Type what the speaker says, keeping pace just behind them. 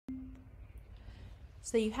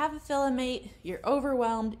So you have Affilimate, you're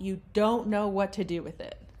overwhelmed, you don't know what to do with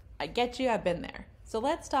it. I get you, I've been there. So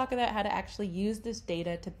let's talk about how to actually use this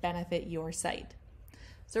data to benefit your site.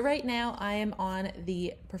 So right now I am on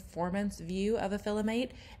the performance view of Affilimate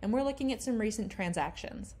and we're looking at some recent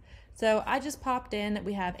transactions. So I just popped in,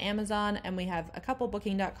 we have Amazon and we have a couple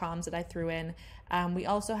booking.coms that I threw in. We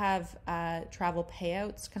also have travel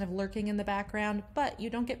payouts kind of lurking in the background, but you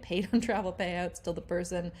don't get paid on travel payouts till the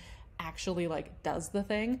person actually does the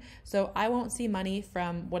thing. So I won't see money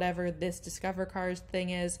from whatever this Discover Cars thing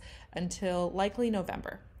is until likely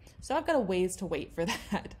November. So I've got a ways to wait for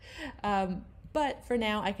that. But for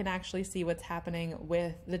now, I can actually see what's happening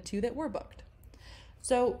with the two that were booked.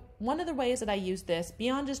 So one of the ways that I use this,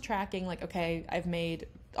 beyond just tracking okay, I've made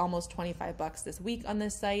almost 25 bucks this week on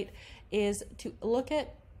this site, is to look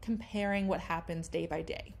at comparing what happens day by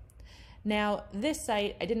day. Now, this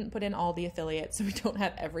site, I didn't put in all the affiliates, so we don't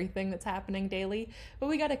have everything that's happening daily, but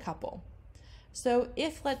we got a couple. So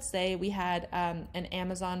if, let's say, we had an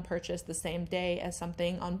Amazon purchase the same day as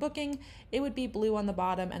something on Booking, it would be blue on the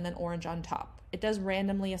bottom and then orange on top. It does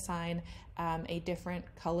randomly assign a different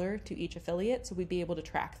color to each affiliate, so we'd be able to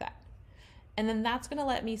track that. And then that's going to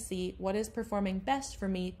let me see what is performing best for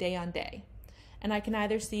me day on day. And I can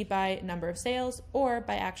either see by number of sales or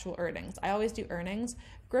by actual earnings. I always do earnings.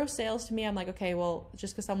 Gross sales to me, I'm like, okay, well,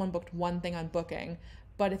 just because someone booked one thing on Booking,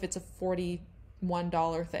 but if it's a $41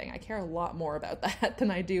 thing, I care a lot more about that than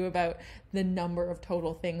I do about the number of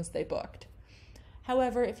total things they booked.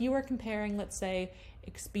 However, if you were comparing, let's say,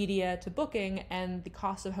 Expedia to Booking and the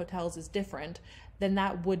cost of hotels is different, then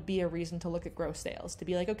that would be a reason to look at gross sales, to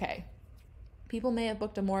be like, okay, people may have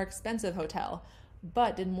booked a more expensive hotel,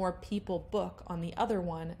 but did more people book on the other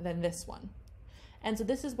one than this one? And so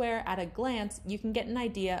this is where, at a glance, you can get an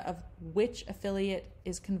idea of which affiliate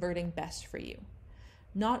is converting best for you.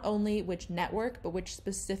 Not only which network, but which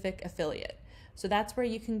specific affiliate. So that's where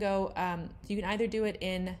you can go, you can either do it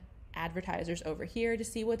in advertisers over here to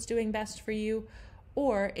see what's doing best for you,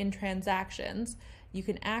 or in transactions. You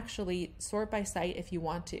can actually sort by site if you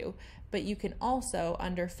want to, but you can also,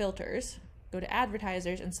 under filters, go to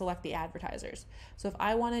advertisers and select the advertisers. So if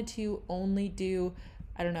I wanted to only do,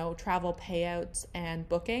 I don't know, travel payouts and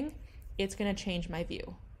Booking, it's going to change my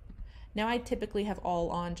view. Now I typically have all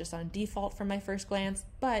on just on default from my first glance,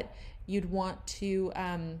 but you'd want to,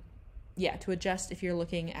 to adjust if you're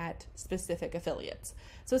looking at specific affiliates.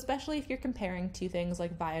 So especially if you're comparing to things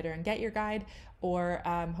like Viator and Get Your Guide or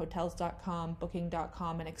hotels.com,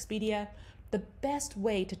 booking.com, and Expedia, the best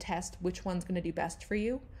way to test which one's going to do best for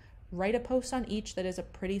you, write a post on each that is a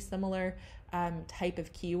pretty similar type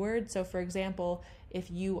of keyword. So for example, if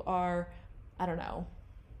you are, I don't know,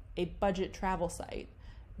 a budget travel site,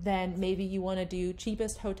 then maybe you want to do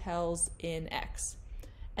cheapest hotels in X.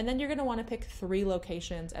 And then you're going to want to pick 3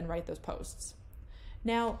 locations and write those posts.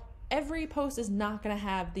 Now, every post is not going to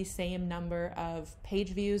have the same number of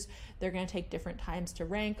page views. They're going to take different times to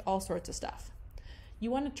rank, all sorts of stuff. You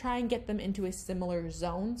want to try and get them into a similar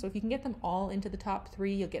zone. So if you can get them all into the top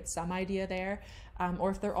 3, you'll get some idea there. Or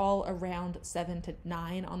if they're all around 7 to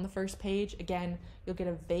 9 on the first page, again, you'll get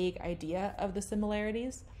a vague idea of the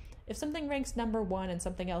similarities. If something ranks number 1 and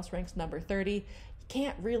something else ranks number 30, you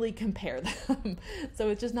can't really compare them. So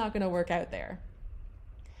it's just not going to work out there.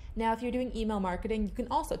 Now, if you're doing email marketing, you can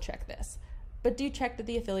also check this, but do check that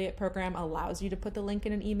the affiliate program allows you to put the link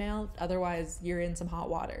in an email. Otherwise, you're in some hot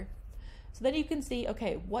water. So then you can see,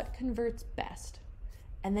 okay, what converts best?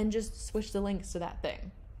 And then just switch the links to that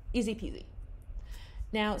thing. Easy peasy.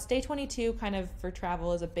 Now, Stay 22 kind of for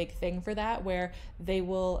travel is a big thing for that, where they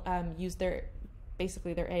will use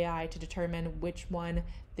basically their AI to determine which one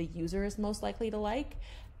the user is most likely to like.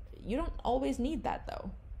 You don't always need that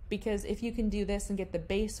though, because if you can do this and get the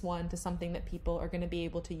base one to something that people are going to be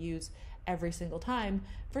able to use every single time,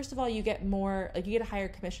 first of all, you get more, you get a higher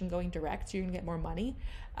commission going direct, so you're gonna get more money.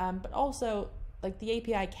 But also, the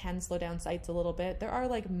API can slow down sites a little bit. There are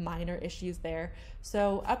minor issues there.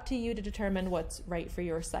 So up to you to determine what's right for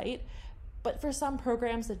your site. But for some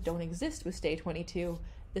programs that don't exist with Stay 22,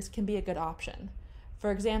 this can be a good option. For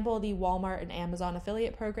example, the Walmart and Amazon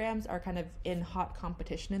affiliate programs are kind of in hot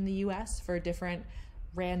competition in the US for different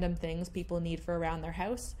random things people need for around their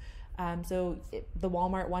house. The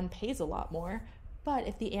Walmart one pays a lot more, but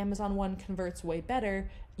if the Amazon one converts way better,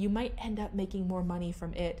 you might end up making more money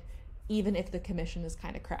from it, even if the commission is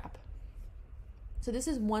kind of crap. So this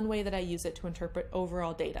is one way that I use it to interpret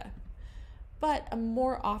overall data. But a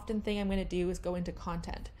more often thing I'm going to do is go into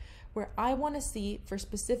content, where I want to see for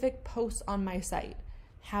specific posts on my site,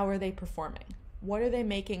 how are they performing? What are they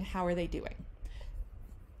making? How are they doing?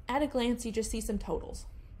 At a glance, you just see some totals.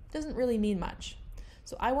 Doesn't really mean much.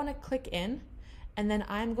 So I want to click in, and then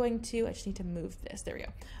I'm going to, I just need to move this, there we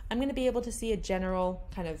go. I'm going to be able to see a general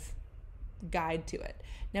kind of guide to it.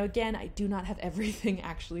 Now again, I do not have everything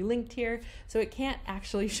actually linked here, so it can't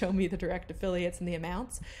actually show me the direct affiliates and the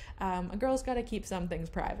amounts. A girl's got to keep some things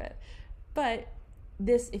private. But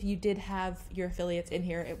this, if you did have your affiliates in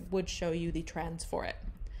here, it would show you the trends for it.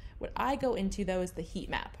 What I go into though is the heat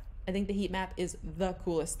map. I think the heat map is the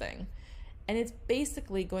coolest thing. And it's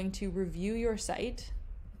basically going to review your site.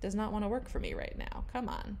 It does not want to work for me right now. Come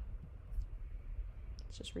on.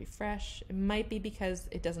 Let's just refresh. It might be because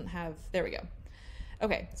it doesn't have, there we go.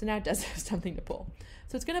 Okay, so now it does have something to pull.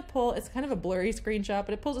 So it's gonna pull, it's kind of a blurry screenshot,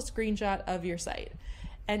 but it pulls a screenshot of your site.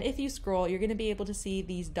 And if you scroll, you're gonna be able to see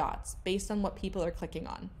these dots based on what people are clicking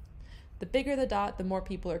on. The bigger the dot, the more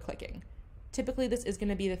people are clicking. Typically, this is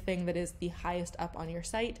gonna be the thing that is the highest up on your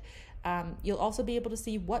site. You'll also be able to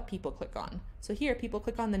see what people click on. So here, people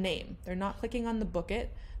click on the name. They're not clicking on the book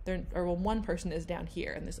it. One person is down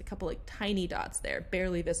here, and there's a couple like tiny dots there,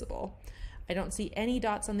 barely visible. I don't see any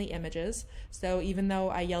dots on the images, so even though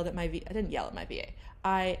I yelled at my VA, I didn't yell at my VA.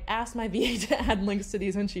 I asked my VA to add links to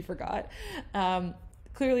these when she forgot.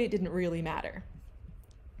 Clearly, it didn't really matter.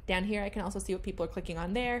 Down here, I can also see what people are clicking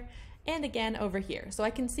on there, and again over here. So I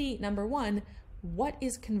can see, number one, what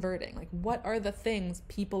is converting? Like, what are the things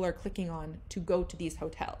people are clicking on to go to these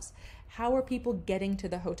hotels? How are people getting to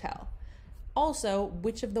the hotel? Also,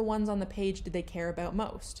 which of the ones on the page do they care about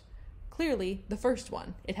most? Clearly, the first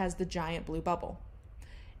one. It has the giant blue bubble.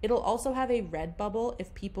 It'll also have a red bubble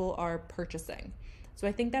if people are purchasing. So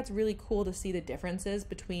I think that's really cool to see the differences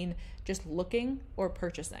between just looking or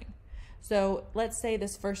purchasing. So let's say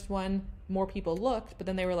this first one, more people looked, but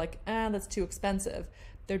then they were like, that's too expensive.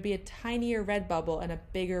 There'd be a tinier red bubble and a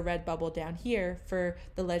bigger red bubble down here for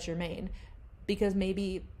the Legerdemain, because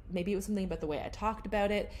maybe it was something about the way I talked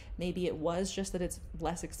about it. Maybe it was just that it's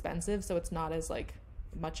less expensive, so it's not as like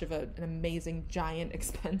much of an amazing giant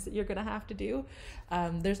expense that you're gonna have to do.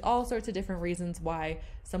 There's all sorts of different reasons why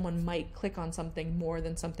someone might click on something more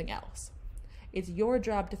than something else. It's your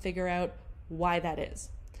job to figure out why that is.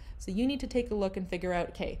 So you need to take a look and figure out,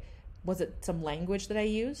 okay, was it some language that I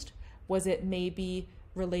used? Was it maybe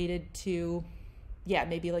related to,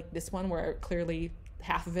 maybe like this one where clearly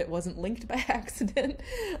half of it wasn't linked by accident.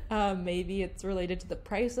 Maybe it's related to the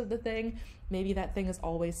price of the thing. Maybe that thing is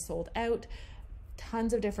always sold out.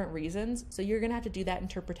 Tons of different reasons. So you're gonna have to do that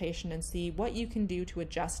interpretation and see what you can do to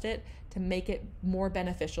adjust it to make it more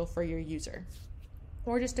beneficial for your user,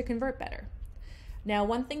 or just to convert better. Now,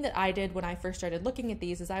 one thing that I did when I first started looking at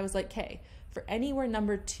these is I was like, okay, for anywhere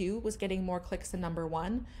number 2 was getting more clicks than number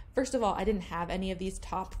 1. First of all, I didn't have any of these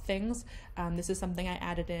top things. This is something I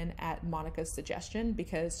added in at Monica's suggestion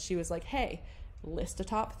because she was like, hey, list a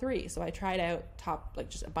top 3. So I tried out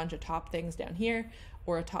just a bunch of top things down here,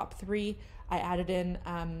 or a top 3. I added in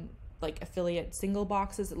like affiliate single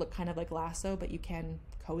boxes that look kind of like Lasso, but you can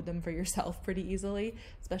code them for yourself pretty easily,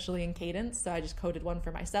 especially in Cadence. So I just coded one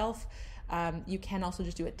for myself. You can also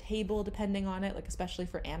just do a table depending on it, like especially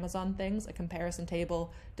for Amazon things, a comparison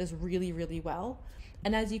table does really, really well.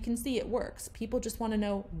 And as you can see, it works. People just want to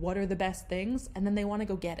know what are the best things, and then they want to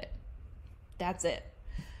go get it. That's it.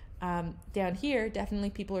 Down here, definitely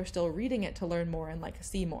people are still reading it to learn more and like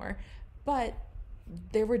see more, but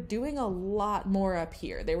they were doing a lot more up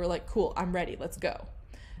here. They were like, cool, I'm ready, let's go.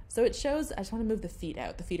 So it shows, I just want to move the feet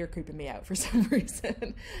out. The feet are creeping me out for some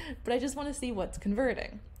reason, but I just want to see what's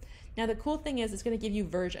converting. Now the cool thing is it's going to give you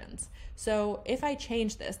versions. So if I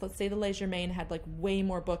change this, let's say the Legerdemain had like way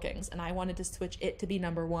more bookings and I wanted to switch it to be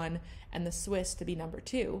number 1 and the Swiss to be number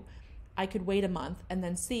 2, I could wait a month and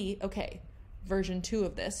then see, okay, version 2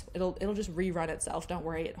 of this, it'll just rerun itself. Don't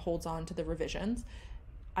worry, it holds on to the revisions.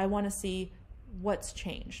 I want to see what's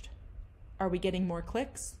changed. Are we getting more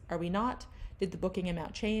clicks? Are we not? Did the booking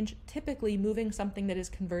amount change? Typically, moving something that is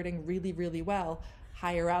converting really, really well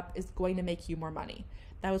higher up is going to make you more money.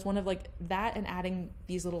 That was one of like that, and adding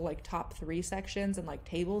these little like top 3 sections and like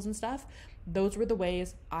tables and stuff. Those were the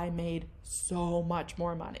ways I made so much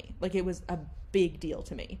more money. Like it was a big deal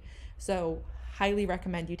to me. So highly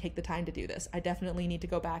recommend you take the time to do this. I definitely need to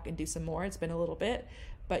go back and do some more. It's been a little bit,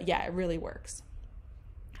 but yeah, it really works.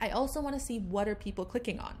 I also want to see what are people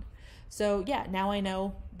clicking on. So yeah, now I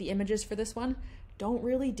know the images for this one don't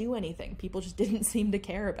really do anything. People just didn't seem to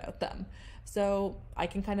care about them. So I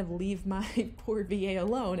can kind of leave my poor VA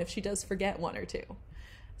alone if she does forget 1 or 2.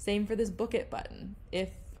 Same for this book it button. If,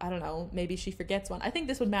 I don't know, maybe she forgets one. I think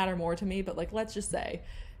this would matter more to me, but like, let's just say,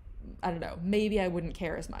 I don't know, maybe I wouldn't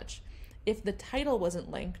care as much. If the title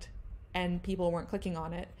wasn't linked and people weren't clicking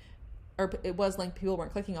on it, or it was linked, people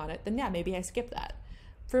weren't clicking on it, then yeah, maybe I skip that.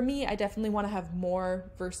 For me, I definitely want to have more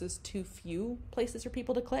versus too few places for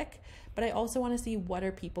people to click, but I also want to see what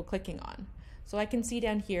are people clicking on. So I can see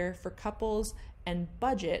down here for couples and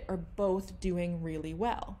budget are both doing really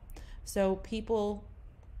well. So people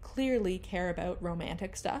clearly care about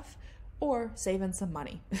romantic stuff or saving some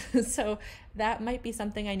money. So that might be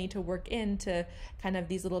something I need to work into kind of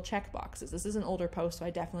these little check boxes. This is an older post, so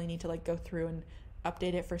I definitely need to like go through and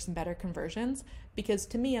update it for some better conversions, because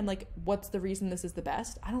to me, I'm like, what's the reason this is the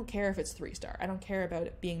best? I don't care if it's 3-star. I don't care about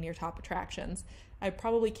it being near top attractions. I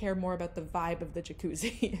probably care more about the vibe of the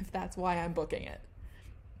jacuzzi if that's why I'm booking it.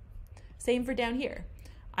 Same for down here.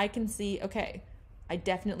 I can see, okay, I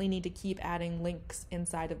definitely need to keep adding links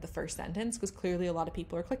inside of the first sentence because clearly a lot of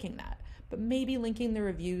people are clicking that, but maybe linking the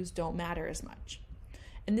reviews don't matter as much.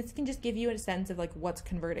 And this can just give you a sense of like what's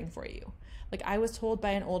converting for you. Like I was told by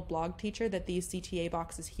an old blog teacher that these CTA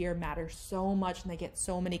boxes here matter so much and they get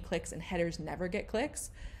so many clicks and headers never get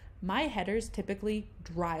clicks. My headers typically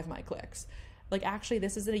drive my clicks. Like actually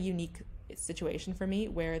this is a unique situation for me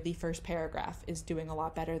where the first paragraph is doing a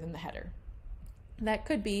lot better than the header. That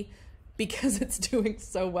could be because it's doing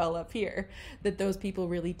so well up here that those people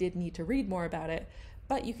really did need to read more about it.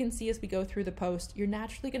 But you can see as we go through the post, you're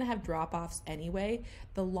naturally going to have drop-offs anyway.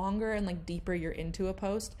 The longer and like deeper you're into a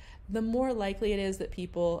post, the more likely it is that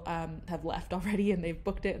people have left already and they've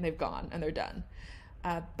booked it and they've gone and they're done.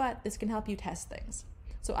 But this can help you test things.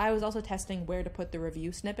 So I was also testing where to put the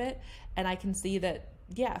review snippet, and I can see that,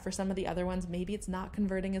 yeah, for some of the other ones, maybe it's not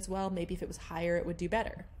converting as well. Maybe if it was higher, it would do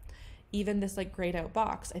better. Even this like grayed out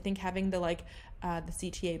box, I think having the the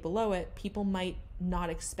CTA below it, people might not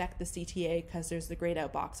expect the CTA because there's the grayed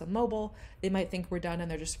out box on mobile. They might think we're done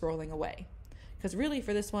and they're just scrolling away. Because really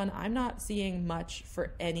for this one, I'm not seeing much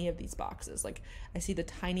for any of these boxes. Like I see the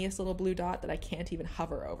tiniest little blue dot that I can't even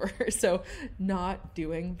hover over. So not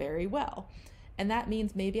doing very well. And that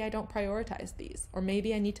means maybe I don't prioritize these, or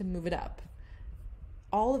maybe I need to move it up.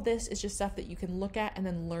 All of this is just stuff that you can look at and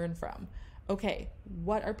then learn from. Okay,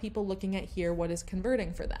 what are people looking at here? What is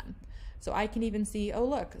converting for them? So I can even see, oh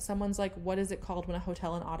look, someone's like, what is it called when a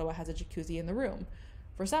hotel in Ottawa has a jacuzzi in the room?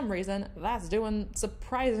 For some reason, that's doing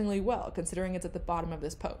surprisingly well considering it's at the bottom of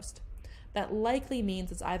this post. That likely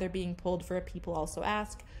means it's either being pulled for a people also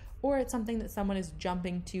ask, or it's something that someone is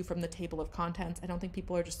jumping to from the table of contents. I don't think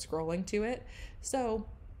people are just scrolling to it. So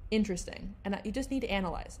interesting. And you just need to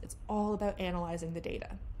analyze. It's all about analyzing the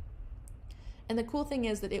data. And the cool thing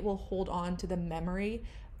is that it will hold on to the memory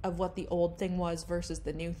of what the old thing was versus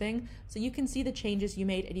the new thing. So you can see the changes you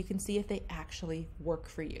made and you can see if they actually work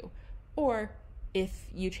for you. Or if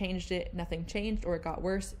you changed it, nothing changed, or it got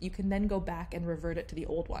worse, you can then go back and revert it to the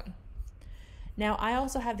old one. Now, I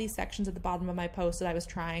also have these sections at the bottom of my post that I was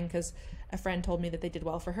trying because a friend told me that they did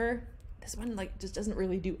well for her. This one just doesn't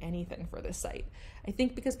really do anything for this site. I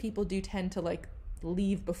think because people do tend to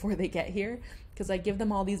leave before they get here because I give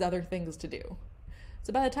them all these other things to do.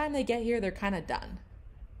 So by the time they get here, they're kind of done.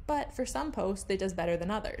 But for some posts, it does better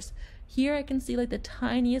than others. Here I can see the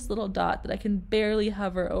tiniest little dot that I can barely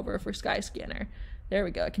hover over for Skyscanner. There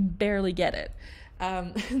we go, I can barely get it.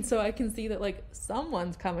 And so I can see that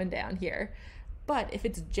someone's coming down here. But if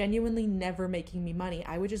it's genuinely never making me money,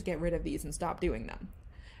 I would just get rid of these and stop doing them.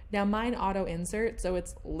 Now mine auto insert, so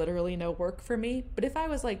it's literally no work for me. But if I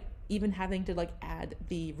was even having to add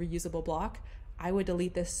the reusable block, I would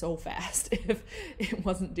delete this so fast if it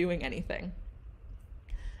wasn't doing anything.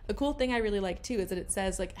 A cool thing I really like too is that it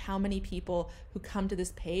says how many people who come to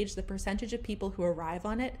this page, the percentage of people who arrive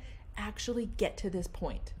on it actually get to this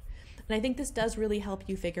point. And I think this does really help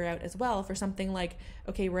you figure out as well for something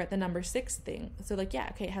okay, we're at the number 6 thing. So yeah,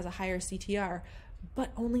 okay, it has a higher CTR,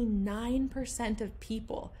 but only 9% of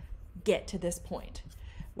people get to this point.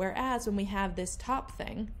 Whereas when we have this top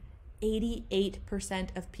thing,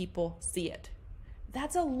 88% of people see it.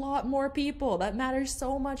 That's a lot more people. That matters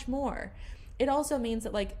so much more. It also means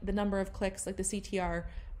that the number of clicks, the CTR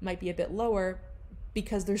might be a bit lower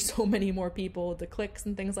because there's so many more people, the clicks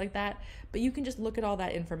and things like that, but you can just look at all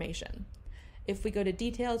that information. If we go to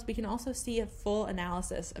details, we can also see a full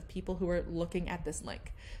analysis of people who are looking at this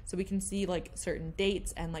link. So we can see certain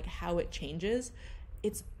dates and how it changes.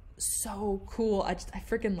 It's so cool. I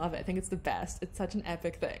freaking love it. I think it's the best. It's such an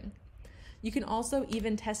epic thing. You can also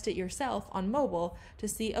even test it yourself on mobile to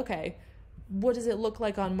see, okay, what does it look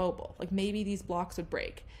like on mobile? Maybe these blocks would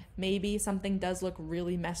break. Maybe something does look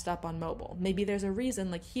really messed up on mobile. Maybe there's a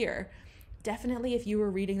reason here. Definitely if you were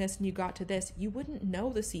reading this and you got to this, you wouldn't know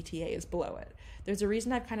the CTA is below it. There's a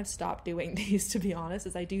reason I've kind of stopped doing these, to be honest,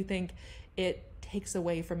 is I do think it takes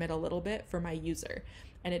away from it a little bit for my user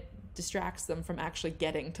and it distracts them from actually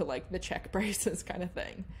getting to the check prices kind of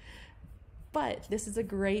thing. But this is a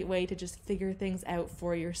great way to just figure things out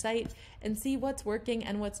for your site and see what's working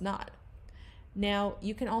and what's not. Now,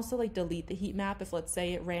 you can also like delete the heat map if, let's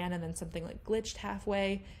say, it ran and then something like glitched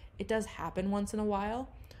halfway. It does happen once in a while.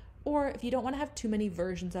 Or if you don't want to have too many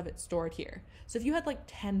versions of it stored here. So if you had like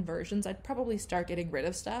 10 versions, I'd probably start getting rid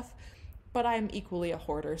of stuff, but I'm equally a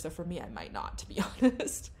hoarder, so for me, I might not, to be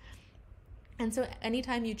honest. And so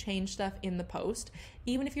anytime you change stuff in the post,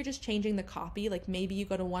 even if you're just changing the copy, like maybe you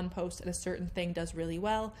go to one post and a certain thing does really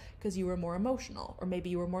well because you were more emotional, or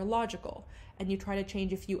maybe you were more logical, and you try to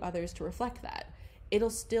change a few others to reflect that,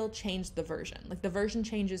 it'll still change the version. Like the version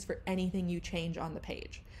changes for anything you change on the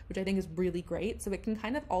page, which I think is really great. So it can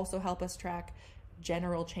kind of also help us track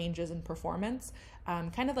general changes in performance,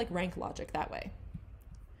 kind of like rank logic that way.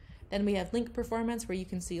 Then we have link performance, where you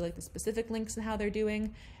can see like the specific links and how they're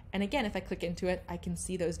doing. And again, if I click into it, I can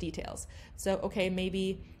see those details. So, okay,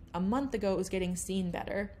 maybe a month ago it was getting seen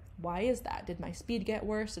better. Why is that? Did my speed get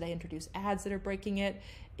worse? Did I introduce ads that are breaking it?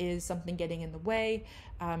 Is something getting in the way?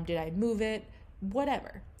 Did I move it?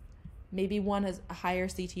 Whatever. Maybe one has a higher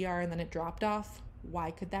CTR and then it dropped off.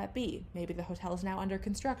 Why could that be? Maybe the hotel is now under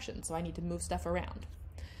construction, so I need to move stuff around.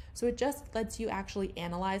 So it just lets you actually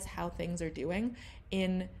analyze how things are doing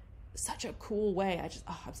in such a cool way.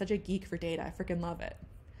 I'm such a geek for data. I freaking love it.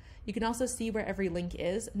 You can also see where every link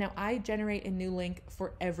is. Now I generate a new link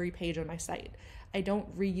for every page on my site. I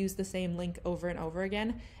don't reuse the same link over and over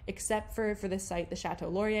again, except for this site, the Chateau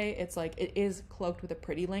Laurier. It's like, it is cloaked with a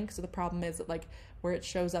pretty link. So the problem is that like where it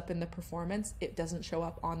shows up in the performance, it doesn't show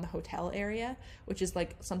up on the hotel area, which is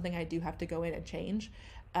like something I do have to go in and change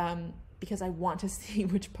because I want to see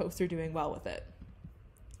which posts are doing well with it.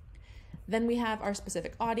 Then we have our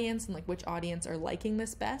specific audience and like which audience are liking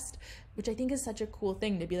this best, which I think is such a cool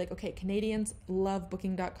thing to be like, okay, Canadians love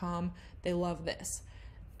booking.com. They love this.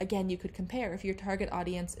 Again, you could compare if your target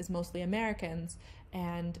audience is mostly Americans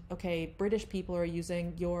and okay, British people are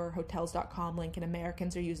using your hotels.com link and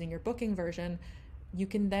Americans are using your booking version, you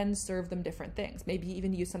can then serve them different things. Maybe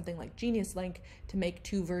even use something like Genius Link to make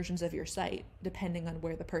 2 versions of your site, depending on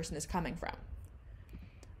where the person is coming from.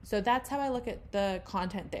 So that's how I look at the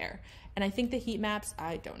content there. And I think the heat maps,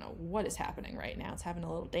 I don't know what is happening right now. It's having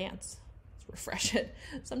a little dance. Let's refresh it.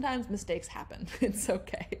 Sometimes mistakes happen. It's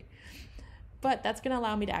okay. But that's going to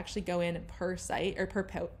allow me to actually go in per site or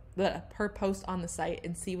per post on the site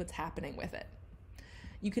and see what's happening with it.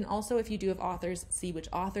 You can also, if you do have authors, see which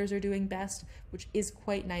authors are doing best, which is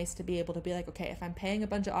quite nice to be able to be like, okay, if I'm paying a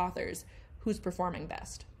bunch of authors, who's performing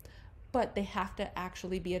best? But they have to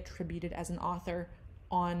actually be attributed as an author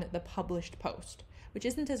on the published post, which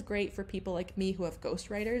isn't as great for people like me who have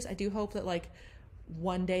ghostwriters. I do hope that like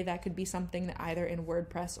one day that could be something that either in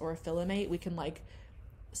WordPress or Affilimate, we can like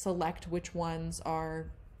select which ones are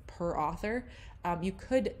per author. You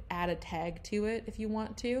could add a tag to it if you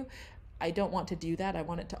want to. I don't want to do that. I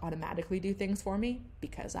want it to automatically do things for me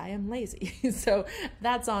because I am lazy. So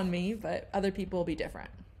that's on me, but other people will be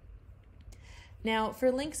different. Now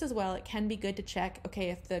for links as well, it can be good to check, okay,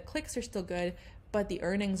 if the clicks are still good, but the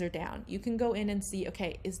earnings are down, you can go in and see,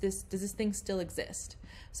 okay, does this thing still exist?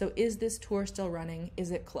 So is this tour still running?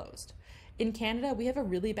 Is it closed? In Canada, we have a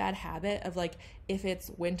really bad habit of like, if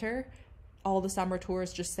it's winter, all the summer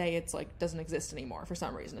tours just say it's like doesn't exist anymore for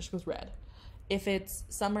some reason. It just goes red. If it's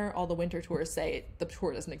summer, all the winter tours say the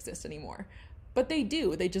tour doesn't exist anymore. But they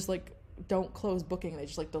do. They just like don't close booking. They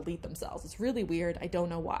just like delete themselves. It's really weird. I don't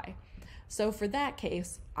know why. So for that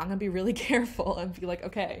case, I'm gonna be really careful and be like,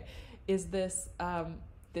 okay, is this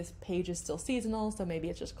this page is still seasonal, so maybe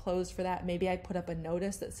it's just closed for that. Maybe I put up a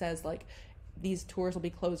notice that says like these tours will be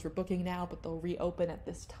closed for booking now, but they'll reopen at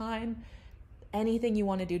this time. Anything you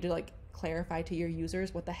want to do to like clarify to your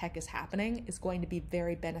users what the heck is happening is going to be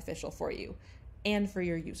very beneficial for you and for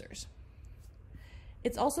your users.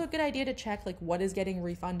 It's also a good idea to check like what is getting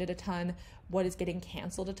refunded a ton, what is getting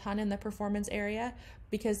canceled a ton in the performance area,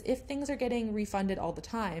 because if things are getting refunded all the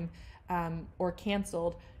time or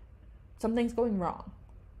canceled, something's going wrong.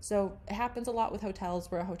 So it happens a lot with hotels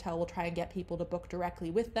where a hotel will try and get people to book directly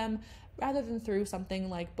with them rather than through something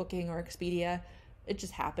like Booking or Expedia. It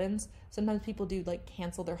just happens. Sometimes people do like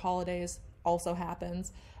cancel their holidays, also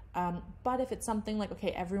happens. But if it's something like, okay,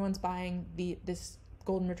 everyone's buying this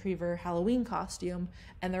golden retriever Halloween costume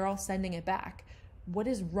and they're all sending it back, what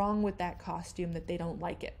is wrong with that costume that they don't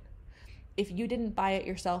like it? If you didn't buy it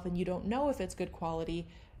yourself and you don't know if it's good quality,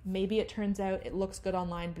 maybe it turns out it looks good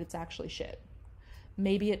online, but it's actually shit.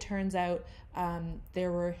 Maybe it turns out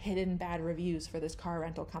there were hidden bad reviews for this car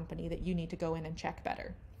rental company that you need to go in and check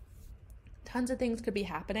better. Tons of things could be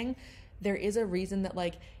happening. there is a reason that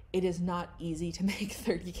like it is not easy to make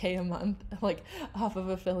 30K a month like off of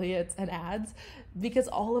affiliates and ads, because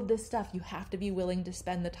all of this stuff, you have to be willing to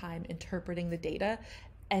spend the time interpreting the data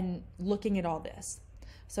and looking at all this.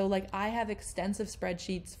 So like I have extensive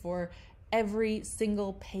spreadsheets for every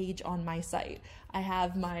single page on my site. I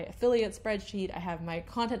have my affiliate spreadsheet, I have my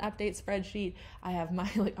content update spreadsheet, I have my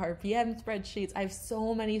like RPM spreadsheets. I have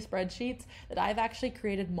so many spreadsheets that I've actually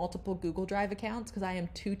created multiple Google Drive accounts because I am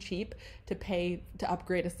too cheap to pay to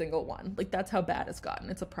upgrade a single one. Like that's how bad it's gotten.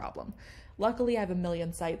 It's a problem. Luckily, I have a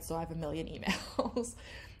million sites, so I have a million emails.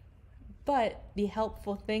 But the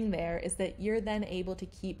helpful thing there is that you're then able to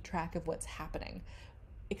keep track of what's happening.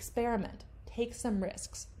 Experiment, take some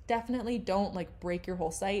risks. Definitely don't like break your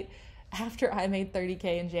whole site. After I made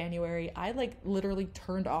 30K in January, I like literally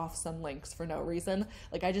turned off some links for no reason.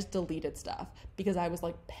 Like I just deleted stuff because I was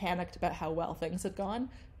like panicked about how well things had gone.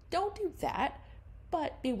 Don't do that,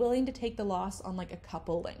 but be willing to take the loss on like a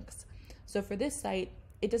couple links. So for this site,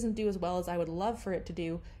 it doesn't do as well as I would love for it to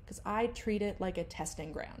do because I treat it like a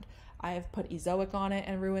testing ground. I have put Ezoic on it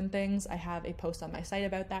and ruined things. I have a post on my site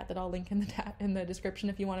about that I'll link in the description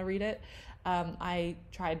if you want to read it. I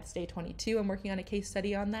tried Stay 22. I'm working on a case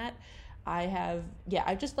study on that. I've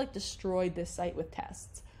just like destroyed this site with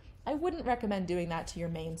tests. I wouldn't recommend doing that to your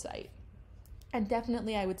main site. And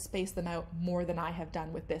definitely I would space them out more than I have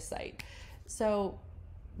done with this site. So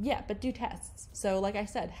yeah, but do tests. So like I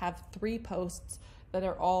said, have 3 posts that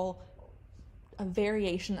are all a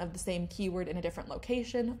variation of the same keyword in a different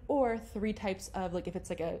location, or 3 types of, like if it's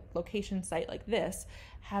like a location site like this,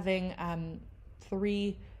 having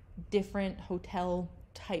 3 different hotel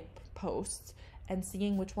type posts and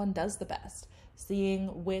seeing which one does the best,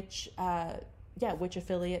 seeing which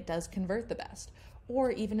affiliate does convert the best.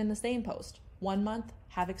 Or even in the same post, one month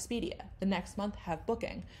have Expedia, the next month have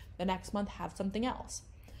Booking, the next month have something else.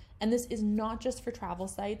 And this is not just for travel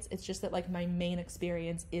sites, it's just that like my main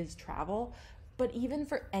experience is travel, but even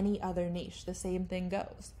for any other niche, the same thing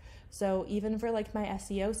goes. So even for like my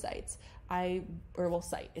SEO sites,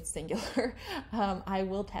 it's singular, I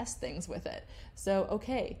will test things with it. So,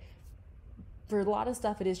 okay, for a lot of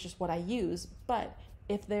stuff, it is just what I use, but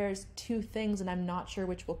if there's 2 things and I'm not sure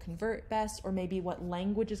which will convert best, or maybe what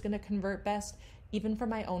language is going to convert best, even for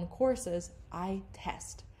my own courses, I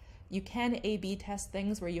test. You can A/B test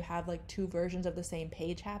things where you have like 2 versions of the same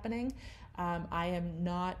page happening. I am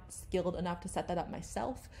not skilled enough to set that up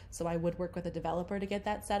myself, so I would work with a developer to get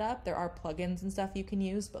that set up. There are plugins and stuff you can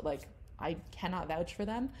use, but like I cannot vouch for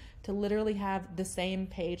them. To literally have the same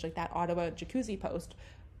page, like that Ottawa jacuzzi post,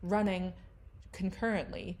 running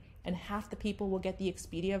concurrently, and half the people will get the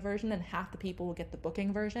Expedia version and half the people will get the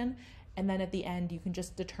Booking version, and then at the end you can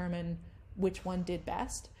just determine which one did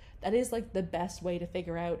best. That is like the best way to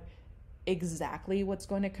figure out exactly what's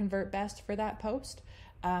going to convert best for that post.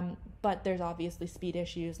 But there's obviously speed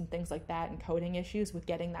issues and things like that and coding issues with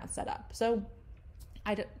getting that set up. So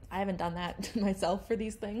I haven't done that myself for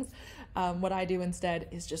these things. What I do instead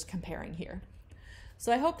is just comparing here.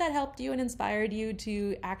 So I hope that helped you and inspired you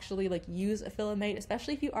to actually like use Affilimate,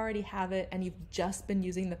 especially if you already have it and you've just been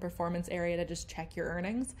using the performance area to just check your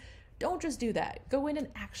earnings. Don't just do that. Go in and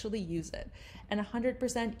actually use it. And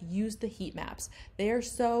 100% use the heat maps. They are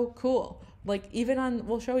so cool. Like even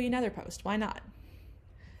we'll show you another post. Why not?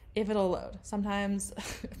 If it'll load. Sometimes,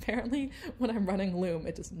 apparently, when I'm running Loom,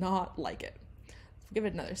 it does not like it. Give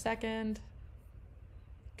it another second.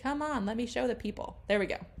 Come on, let me show the people. There we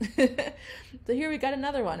go. So here we got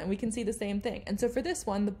another one and we can see the same thing. And so for this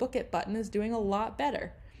one, the book it button is doing a lot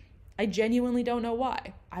better. I genuinely don't know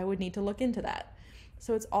why. I would need to look into that.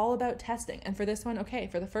 So it's all about testing. And for this one, okay,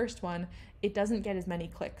 for the first one, it doesn't get as many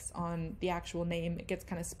clicks on the actual name. It gets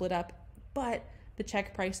kind of split up, but the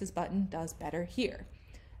check prices button does better here.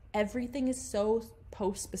 Everything is so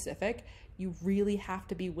post specific. You really have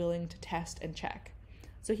to be willing to test and check.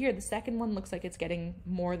 So here, the second one looks like it's getting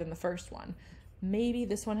more than the first one. Maybe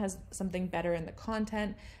this one has something better in the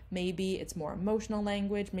content. Maybe it's more emotional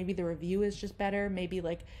language. Maybe the review is just better. Maybe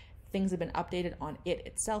like things have been updated on it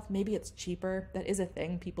itself. Maybe it's cheaper. That is a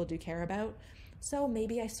thing people do care about. So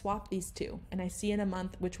maybe I swap these 2 and I see in a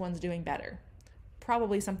month which one's doing better.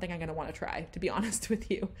 Probably something I'm going to want to try, to be honest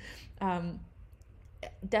with you.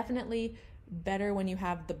 Definitely better when you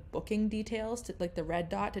have the booking details, to like the red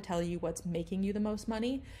dot to tell you what's making you the most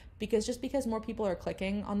money, because just because more people are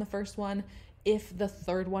clicking on the first one, if the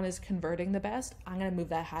third one is converting the best, I'm going to move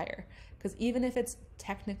that higher. Because even if it's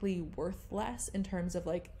technically worth less in terms of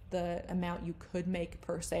like the amount you could make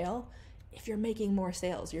per sale, if you're making more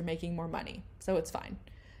sales, you're making more money. So it's fine.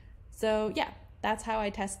 So yeah, that's how I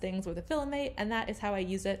test things with Affilimate, and that is how I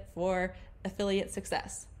use it for affiliate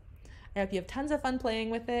success. I hope you have tons of fun playing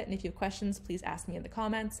with it, and if you have questions, please ask me in the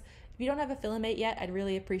comments. If you don't have Affilimate yet, I'd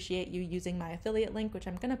really appreciate you using my affiliate link, which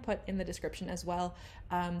I'm going to put in the description as well.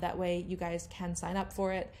 That way you guys can sign up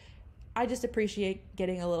for it. I just appreciate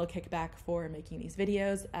getting a little kickback for making these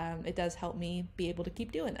videos. It does help me be able to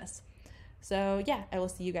keep doing this. So yeah, I will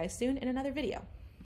see you guys soon in another video.